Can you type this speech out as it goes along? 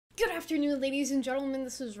Good afternoon, ladies and gentlemen,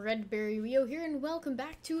 this is Redberryweo here, and welcome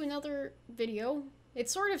back to another video.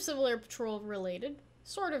 It's sort of Civil Air Patrol related,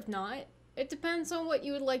 sort of not. It depends on what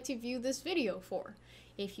you would like to view this video for.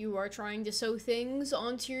 If you are trying to sew things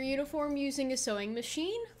onto your uniform using a sewing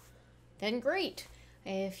machine, then great.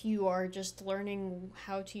 If you are just learning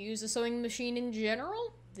how to use a sewing machine in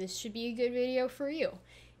general, this should be a good video for you.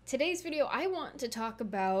 Today's video, I want to talk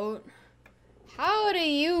about how to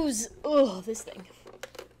use, this thing.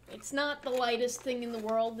 It's not the lightest thing in the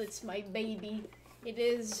world, it's my baby. It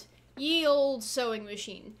is ye old sewing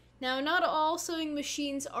machine. Now, not all sewing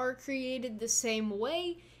machines are created the same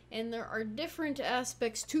way, and there are different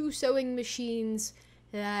aspects to sewing machines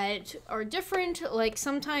that are different. Like,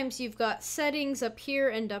 sometimes you've got settings up here,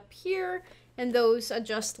 and those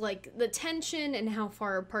adjust, like, the tension and how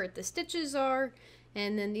far apart the stitches are,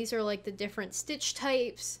 and then these are, like, the different stitch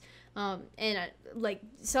types. Like,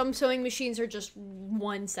 some sewing machines are just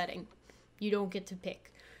one setting. You don't get to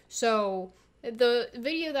pick. So, the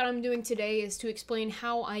video that I'm doing today is to explain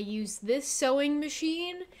how I use this sewing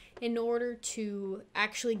machine in order to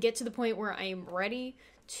actually get to the point where I am ready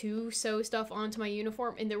to sew stuff onto my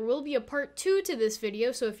uniform. And there will be a part 2 to this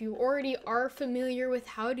video, so if you already are familiar with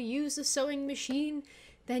how to use a sewing machine,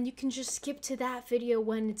 then you can just skip to that video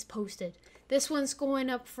when it's posted. This one's going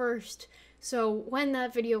up first. So when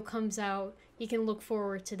that video comes out, you can look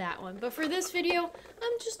forward to that one. But for this video,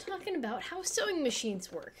 I'm just talking about how sewing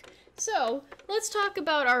machines work. So let's talk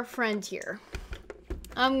about our friend here.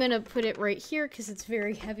 I'm gonna put it right here because it's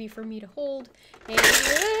very heavy for me to hold. And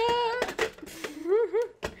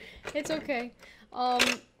it's okay.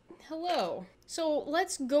 Hello. So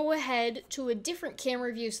let's go ahead to a different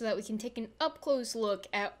camera view so that we can take an up-close look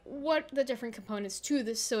at what the different components to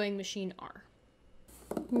this sewing machine are.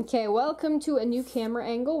 Okay, welcome to a new camera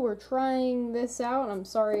angle. We're trying this out. I'm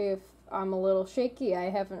sorry if I'm a little shaky. I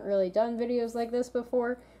haven't really done videos like this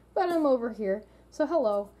before, but I'm over here. So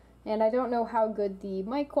hello. And I don't know how good the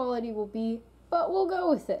mic quality will be, but we'll go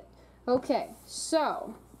with it. Okay,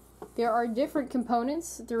 so there are different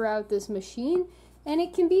components throughout this machine, and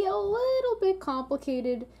it can be a little bit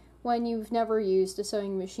complicated when you've never used a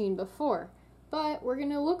sewing machine before. But we're going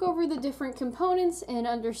to look over the different components and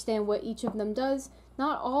understand what each of them does.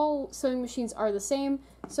 Not all sewing machines are the same,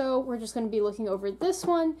 so we're just going to be looking over this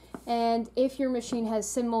one, and if your machine has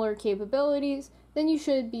similar capabilities, then you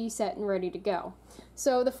should be set and ready to go.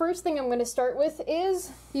 So the first thing I'm going to start with is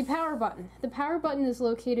the power button. The power button is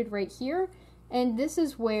located right here, and this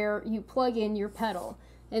is where you plug in your pedal.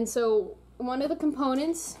 And so one of the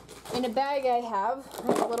components in a bag I have,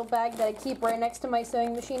 a little bag that I keep right next to my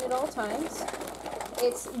sewing machine at all times,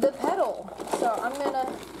 it's the pedal. So I'm going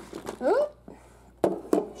to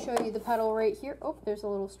show you the pedal right here. Oh, there's a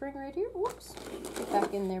little string right here. Whoops. Get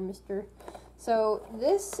back in there, mister. So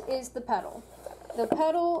this is the pedal. The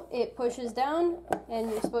pedal, it pushes down, and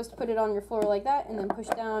you're supposed to put it on your floor like that, and then push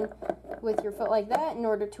down with your foot like that in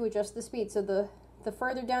order to adjust the speed. So the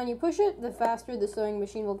further down you push it, the faster the sewing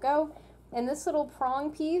machine will go. And this little prong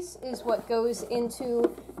piece is what goes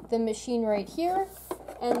into the machine right here.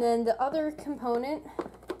 And then the other component,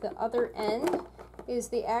 the other end, is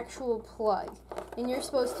the actual plug. And you're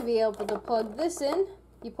supposed to be able to plug this in.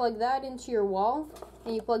 You plug that into your wall,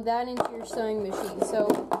 and you plug that into your sewing machine. So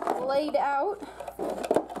laid out,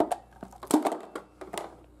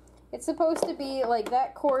 it's supposed to be like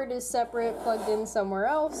that cord is separate, plugged in somewhere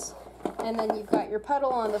else, and then you've got your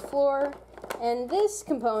pedal on the floor, and this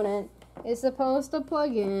component is supposed to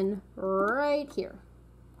plug in right here.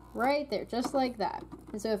 Right there, just like that.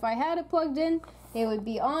 And so if I had it plugged in, it would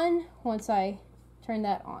be on once I turn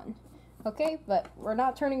that on. Okay, but we're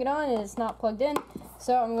not turning it on and it's not plugged in,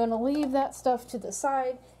 so I'm going to leave that stuff to the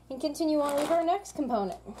side and continue on with our next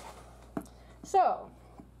component. So,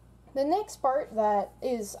 the next part that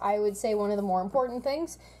is, I would say, one of the more important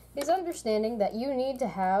things is understanding that you need to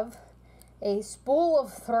have a spool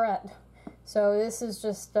of thread. So this is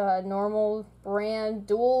just a normal brand.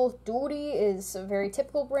 Dual Duty is a very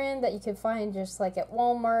typical brand that you can find just like at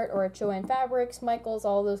Walmart or at Joann Fabrics, Michaels,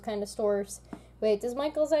 all those kind of stores. Wait, does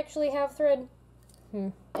Michaels actually have thread?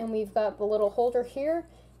 And we've got the little holder here,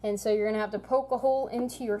 and so you're going to have to poke a hole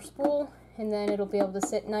into your spool, and then it'll be able to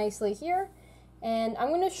sit nicely here. And I'm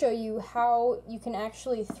going to show you how you can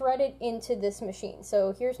actually thread it into this machine.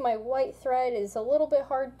 So here's my white thread. It's a little bit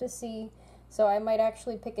hard to see, so I might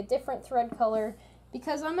actually pick a different thread color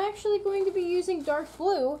because I'm actually going to be using dark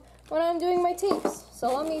blue when I'm doing my tapes.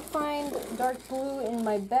 So let me find dark blue in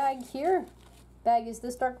my bag here. Bag, is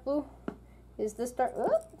this dark blue? Is this dark?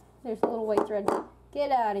 Oh, there's a little white thread.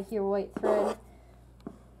 Get out of here, white thread.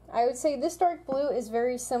 I would say this dark blue is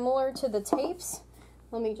very similar to the tapes,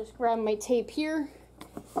 let me just grab my tape here.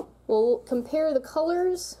 We'll compare the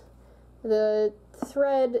colors. The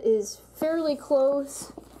thread is fairly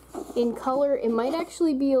close in color. It might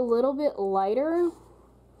actually be a little bit lighter,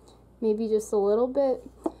 maybe just a little bit.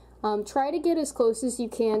 Try to get as close as you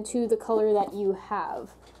can to the color that you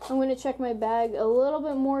have. I'm going to check my bag a little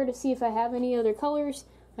bit more to see if I have any other colors.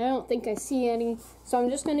 I don't think I see any, so I'm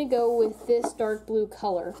just going to go with this dark blue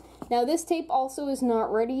color. Now this tape also is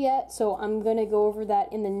not ready yet, so I'm going to go over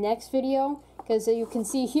that in the next video, because as you can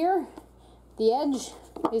see here, the edge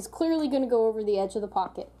is clearly going to go over the edge of the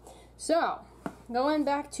pocket. So, going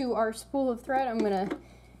back to our spool of thread, I'm going to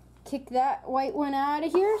kick that white one out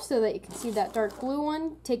of here so that you can see that dark blue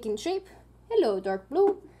one taking shape. Hello, dark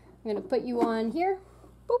blue. I'm going to put you on here.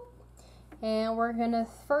 Boop. And we're going to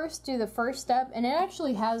first do the first step, and it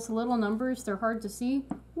actually has little numbers. They're hard to see.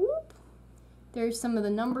 Whoop. There's some of the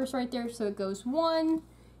numbers right there. So it goes 1,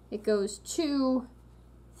 it goes 2,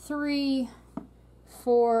 3,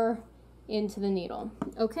 4, into the needle.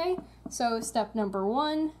 Okay, so step number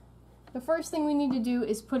 1, the first thing we need to do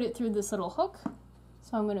is put it through this little hook.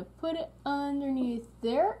 So I'm going to put it underneath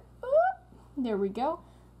there. There we go.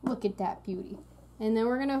 Look at that beauty. And then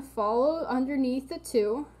we're going to follow underneath the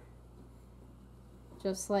 2,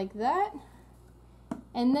 just like that.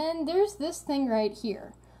 And then there's this thing right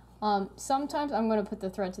here. Sometimes I'm going to put the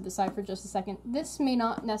thread to the side for just a second. This may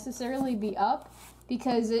not necessarily be up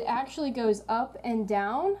because it actually goes up and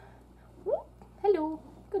down. Hello,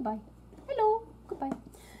 goodbye. Hello, goodbye.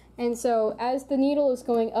 And so as the needle is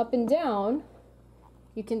going up and down,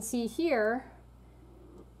 you can see here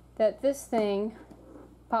that this thing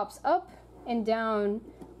pops up and down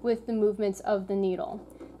with the movements of the needle.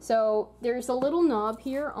 So there's a little knob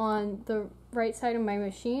here on the right side of my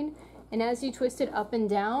machine, and as you twist it up and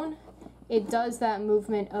down, it does that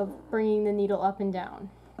movement of bringing the needle up and down.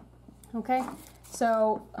 Okay,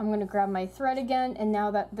 so I'm going to grab my thread again, and now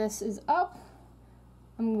that this is up,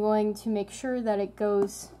 I'm going to make sure that it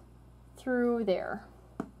goes through there.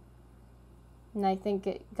 And I think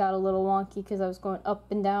it got a little wonky because I was going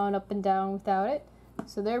up and down without it.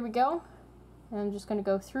 So there we go. And I'm just going to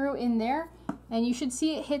go through in there, and you should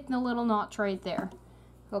see it hit the little notch right there.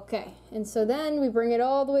 Okay, and so then we bring it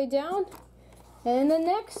all the way down, and the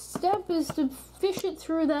next step is to fish it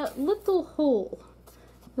through that little hole.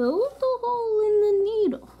 The little hole in the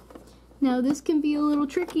needle. Now this can be a little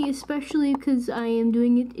tricky, especially because I am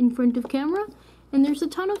doing it in front of camera, and there's a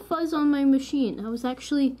ton of fuzz on my machine. I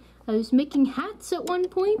was making hats at one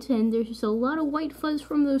point, and there's a lot of white fuzz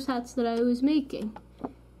from those hats that I was making.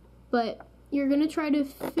 But you're going to try to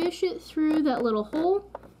fish it through that little hole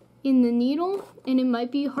in the needle, and it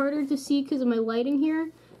might be harder to see because of my lighting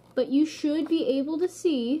here, but you should be able to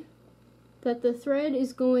see that the thread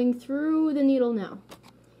is going through the needle now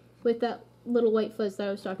with that little white fuzz that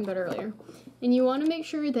I was talking about earlier. And you want to make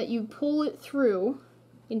sure that you pull it through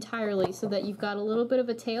entirely so that you've got a little bit of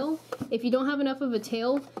a tail. If you don't have enough of a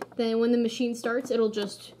tail, then when the machine starts, it'll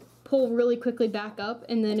just pull really quickly back up,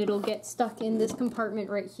 and then it'll get stuck in this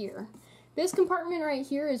compartment right here. This compartment right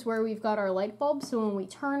here is where we've got our light bulb, so when we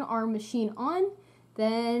turn our machine on,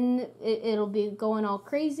 then it'll be going all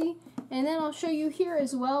crazy. And then I'll show you here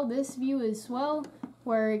as well, this view as well,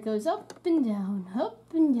 where it goes up and down, up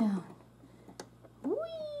and down.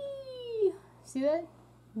 Whee! See that?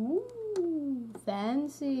 Ooh,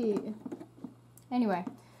 fancy. Anyway,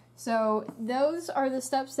 so those are the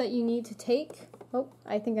steps that you need to take. Oh,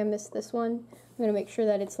 I think I missed this one. I'm going to make sure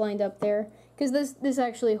that it's lined up there, because this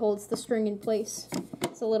actually holds the string in place.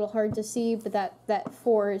 It's a little hard to see, but that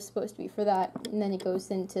 4 is supposed to be for that, and then it goes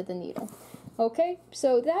into the needle. Okay,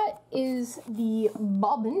 so that is the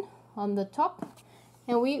bobbin on the top,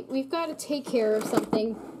 and we've got to take care of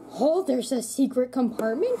something. Oh, there's a secret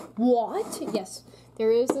compartment? What? Yes,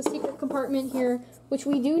 there is a secret compartment here, which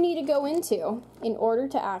we do need to go into in order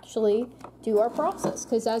to actually do our process,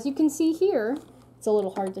 because as you can see here, it's a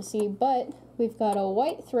little hard to see, but we've got a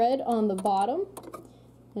white thread on the bottom.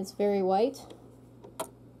 It's very white.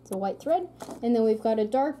 It's a white thread. And then we've got a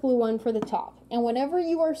dark blue one for the top. And whenever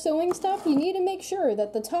you are sewing stuff, you need to make sure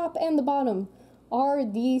that the top and the bottom are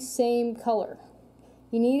the same color.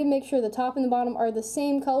 You need to make sure the top and the bottom are the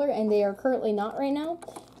same color, and they are currently not right now.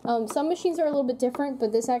 Some machines are a little bit different,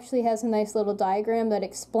 but this actually has a nice little diagram that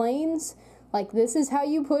explains, like, this is how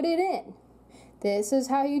you put it in. This is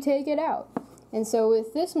how you take it out. And so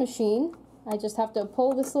with this machine, I just have to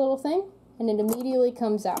pull this little thing, and it immediately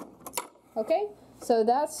comes out. Okay, so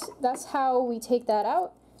that's how we take that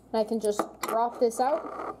out. And I can just drop this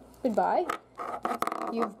out. Goodbye.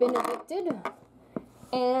 You've been evicted.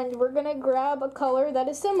 And we're gonna grab a color that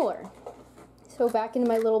is similar. So So back into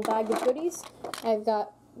my little bag of goodies, I've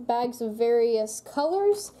got bags of various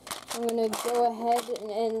colors. I'm going to go ahead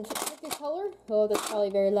and pick a color. Oh, that's probably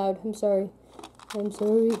very loud. I'm sorry. I'm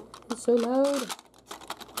sorry. It's so loud.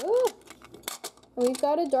 Ah. And we've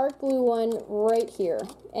got a dark blue one right here.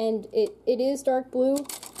 And it is dark blue.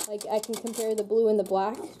 Like, I can compare the blue and the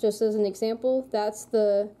black, just as an example.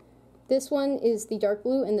 This one is the dark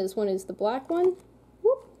blue, and this one is the black one.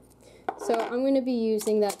 Whoop. So I'm going to be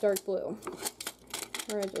using that dark blue.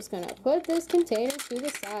 We're just going to put this container to the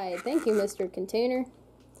side. Thank you, Mr. Container.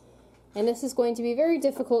 And this is going to be very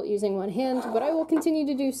difficult using one hand, but I will continue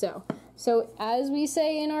to do so. So, as we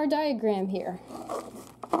say in our diagram here,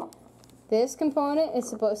 this component is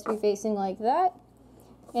supposed to be facing like that,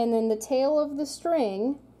 and then the tail of the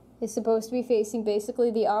string is supposed to be facing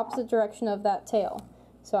basically the opposite direction of that tail.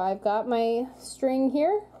 So I've got my string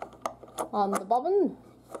here on the bobbin,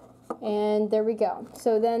 and there we go.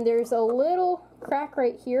 So then there's a little crack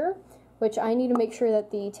right here, which I need to make sure that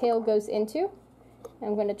the tail goes into.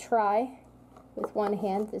 I'm going to try with one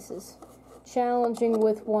hand. This is challenging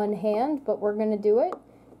with one hand, but we're going to do it.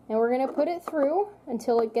 And we're going to put it through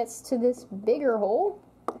until it gets to this bigger hole.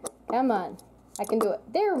 Come on. I can do it.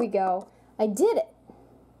 There we go. I did it.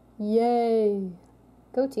 Yay.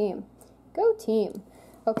 Go team. Go team.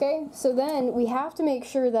 Okay, so then we have to make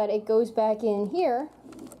sure that it goes back in here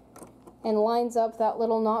and lines up that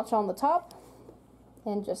little notch on the top.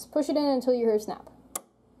 And just push it in until you hear a snap.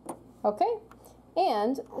 Okay?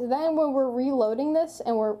 And then when we're reloading this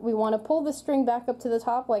and we want to pull the string back up to the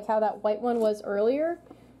top like how that white one was earlier,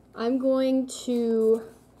 I'm going to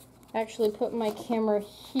actually put my camera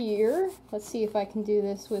here. Let's see if I can do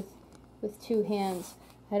this with two hands.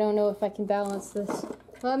 I don't know if I can balance this.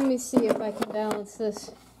 Let me see if I can balance this.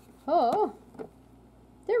 Oh,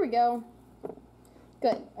 there we go.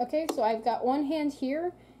 Good. Okay, so I've got one hand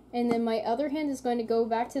here, and then my other hand is going to go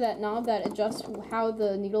back to that knob that adjusts how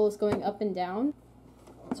the needle is going up and down.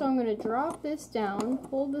 So I'm going to drop this down,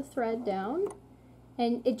 pull the thread down,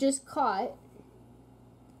 and it just caught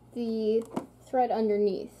the thread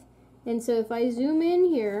underneath. And so if I zoom in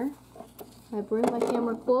here, I bring my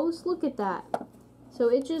camera close, look at that. So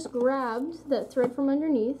it just grabbed that thread from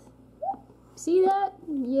underneath. See that?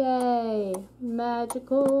 Yay!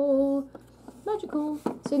 Magical! Magical!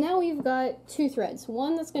 So now we've got two threads.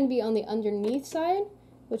 One that's going to be on the underneath side,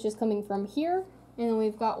 which is coming from here. And then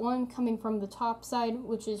we've got one coming from the top side,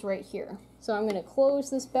 which is right here. So I'm going to close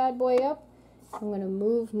this bad boy up. I'm going to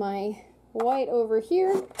move my white over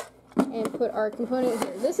here and put our component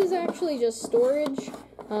here. This is actually just storage.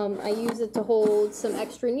 I use it to hold some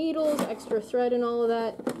extra needles, extra thread and all of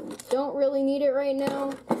that. Don't really need it right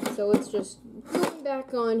now, so it's just going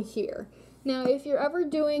back on here. Now, if you're ever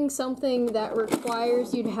doing something that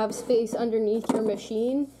requires you to have space underneath your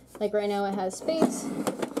machine, like right now it has space,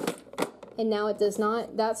 and now it does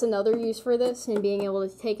not, that's another use for this and being able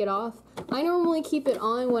to take it off. I normally keep it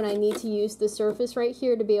on when I need to use the surface right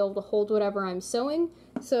here to be able to hold whatever I'm sewing.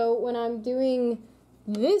 So when I'm doing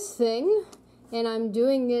this thing, and I'm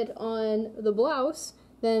doing it on the blouse,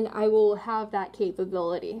 then I will have that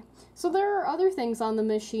capability. So there are other things on the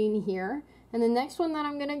machine here, and the next one that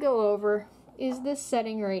I'm going to go over is this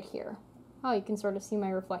setting right here. Oh, you can sort of see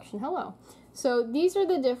my reflection. Hello. So these are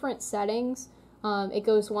the different settings. It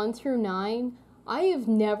goes 1 through 9. I have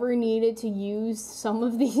never needed to use some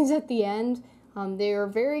of these at the end. They are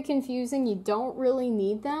very confusing. You don't really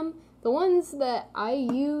need them. The ones that I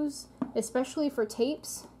use, especially for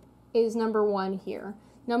tapes, is number 1 here.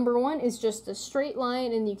 Number 1 is just a straight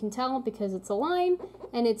line, and you can tell because it's a line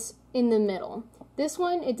and it's in the middle. This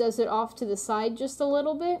one, it does it off to the side just a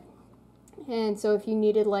little bit, and so if you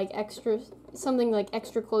needed like something like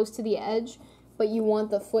extra close to the edge, but you want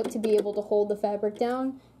the foot to be able to hold the fabric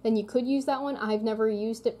down, then you could use that one. I've never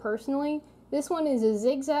used it personally. This one is a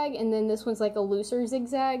zigzag, and then this one's like a looser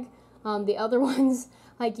zigzag. The other ones,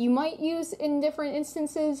 like you might use in different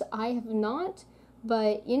instances, I have not.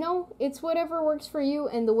 But, you know, it's whatever works for you,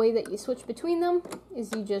 and the way that you switch between them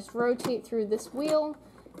is you just rotate through this wheel,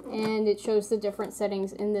 and it shows the different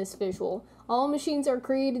settings in this visual. All machines are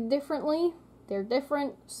created differently. They're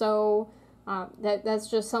different, so that's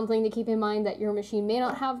just something to keep in mind, that your machine may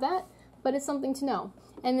not have that, but it's something to know.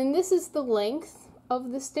 And then this is the length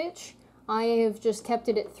of the stitch. I have just kept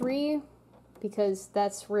it at 3 because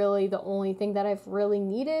that's really the only thing that I've really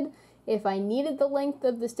needed. If I needed the length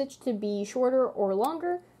of the stitch to be shorter or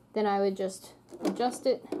longer, then I would just adjust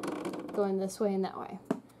it going this way and that way.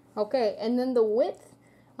 Okay, and then the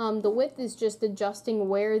width is just adjusting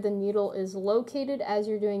where the needle is located as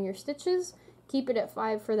you're doing your stitches. Keep it at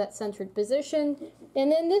 5 for that centered position.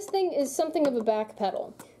 And then this thing is something of a back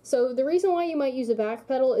pedal. So the reason why you might use a back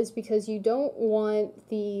pedal is because you don't want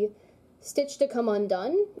the stitch to come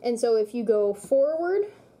undone. And so if you go forward,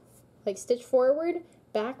 like stitch forward,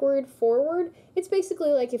 backward, forward, it's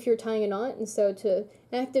basically like if you're tying a knot. And so to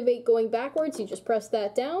activate going backwards, you just press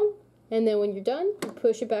that down, and then when you're done, you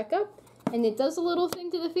push it back up, and it does a little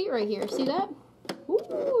thing to the feet right here. See that?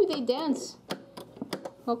 Ooh, they dance.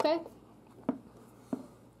 Okay.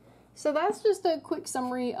 So that's just a quick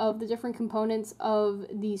summary of the different components of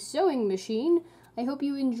the sewing machine. I hope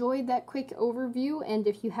you enjoyed that quick overview, and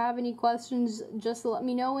if you have any questions, just let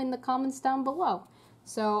me know in the comments down below.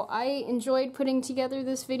 So I enjoyed putting together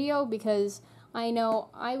this video because I know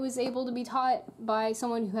I was able to be taught by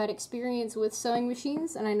someone who had experience with sewing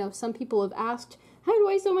machines, and I know some people have asked, how do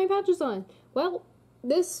I sew my patches on? Well,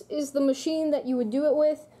 this is the machine that you would do it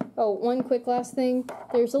with. Oh, one quick last thing.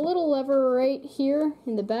 There's a little lever right here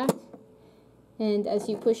in the back, and as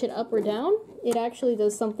you push it up or down, it actually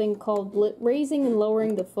does something called raising and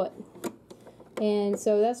lowering the foot. And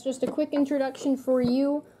so that's just a quick introduction for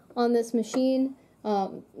you on this machine. I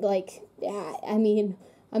mean,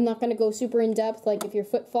 I'm not going to go super in depth, like if your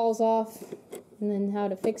foot falls off and then how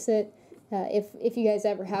to fix it. If you guys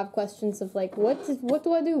ever have questions of like, what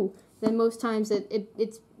do I do? Then most times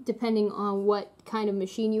it's depending on what kind of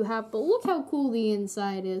machine you have. But look how cool the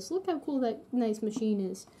inside is. Look how cool that nice machine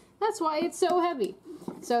is. That's why it's so heavy.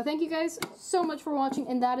 So thank you guys so much for watching,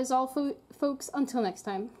 and that is all, folks. Until next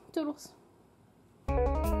time. Toodles.